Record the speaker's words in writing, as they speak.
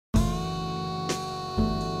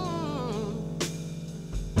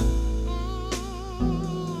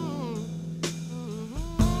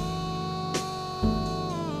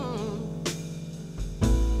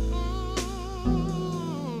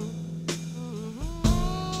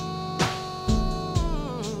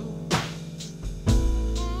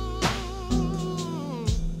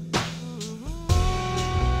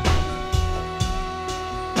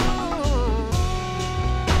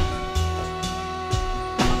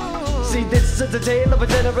See, this is the tale of a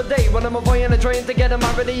general day when I'm avoiding a train to get them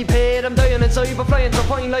already paid. I'm dying inside for flying, so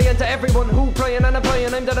fine lying to everyone who prying and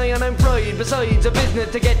applying. I'm denying I'm fried. Besides, a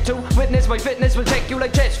business to get to. Witness my fitness will check you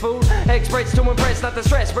like chess food. Express to impress, not the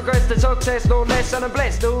stress. Progress to success, no less, and I'm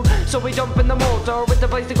blessed, dude. So we jump in the motor with the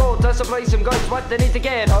vice to go to supply some guys what they need to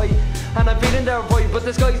get high. And I'm feeling their vibe, but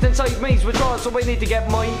this guy's inside me's withdrawal, so I need to get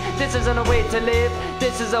mine. This isn't a way to live,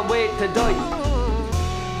 this is a way to die.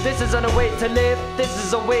 This isn't a way to live, this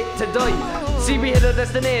is a way to die. See, we hit a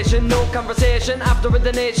destination, no conversation. After a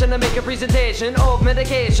donation, I make a presentation of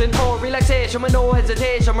medication for relaxation with no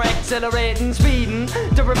hesitation. We're accelerating, speeding,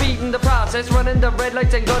 to repeating the process, running the red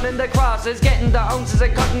lights and gunning the crosses, getting the ounces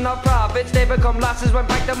and cutting off profits. They become losses when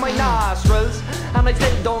packed in my nostrils, and I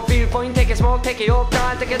still don't feel fine. Take a smoke, take it up,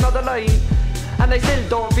 down, take another line. And I still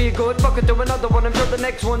don't feel good, fucking do another one, I'm sure the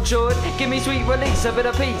next one should. Give me sweet release, a bit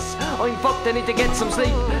of peace. I'm fucked, I need to get some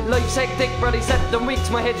sleep. Life's hectic, bloody 7 weeks.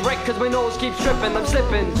 My head's wrecked cause my nose keeps tripping, I'm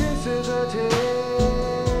slipping. This is a tale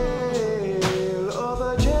of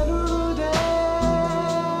a general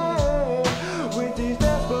day. With these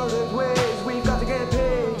desperate ways, we've got to get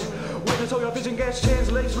paid. With the soil fishing gets chance,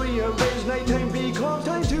 legs rearranged, nighttime becomes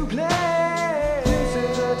time to play. This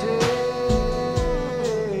is a tale.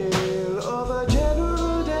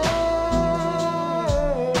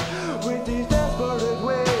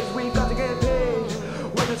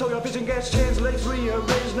 Chance legs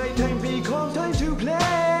rearranged, nighttime becomes time to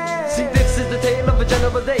play. See, this is the tale of a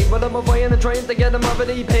general day when I'm avoiding a train to get them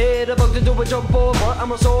already paid. About to do a jump over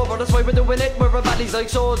and we're sober, that's why we're doing it. We're our bodies like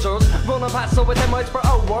soldiers, running past over 10 miles per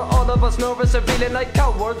hour. All of us nervous and feeling like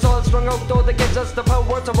cowards, all strung out though that gives us the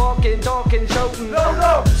power to walk in, talking, shouting. No,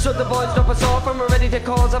 no! So the boys drop us off and we're ready to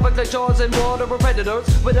cause havoc like jaws in water. We're predators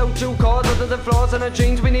without due cause other than flaws in our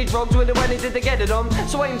jeans. We need drugs, we'll do anything to get it on.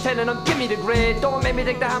 So I'm telling them, give me the grade, don't make me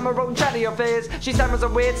take the hammer out and chat in your face. She stammers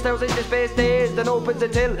and waits, stares into space, days, then opens the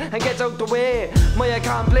till and gets out the way. My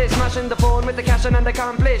accomplice, smashing the phone with the cash and the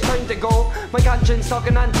accomplice. Time to go, my conscience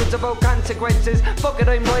talking nonsense about consequences. Fuck it,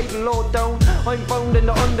 I'm riding low down, I'm found in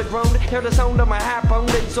the underground. Hear the sound of my heart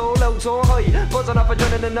pounding so loud, so high, buzzing off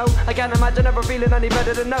adrenaline now. I can't imagine ever feeling any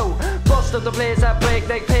better than now. Bust up the place at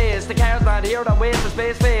breakneck pace, the car's not here, that waste of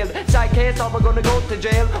space failed. Side case, thought we're gonna go to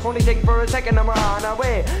jail, only think for a second and we're on our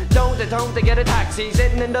way. Down to town to get a taxi,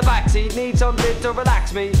 sitting in the backseat, need something to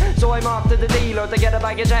relax me. So I'm off to the dealer to get a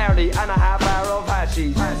bag of charity and a half hour of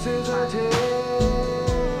hashish. This is a tale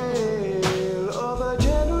of a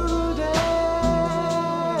general day.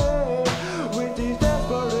 With these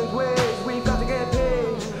desperate ways, we've got to get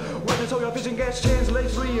paid. When the soil fishing gets chance,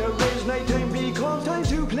 legs rearranged, nighttime becomes time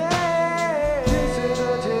to play. This is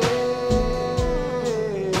a tale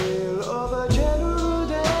of a general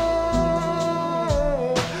day.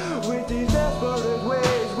 With these desperate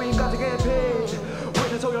ways, we've got to get paid. When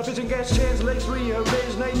the soil fishing gets chance, legs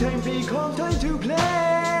rearranged, nighttime becomes time to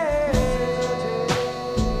play.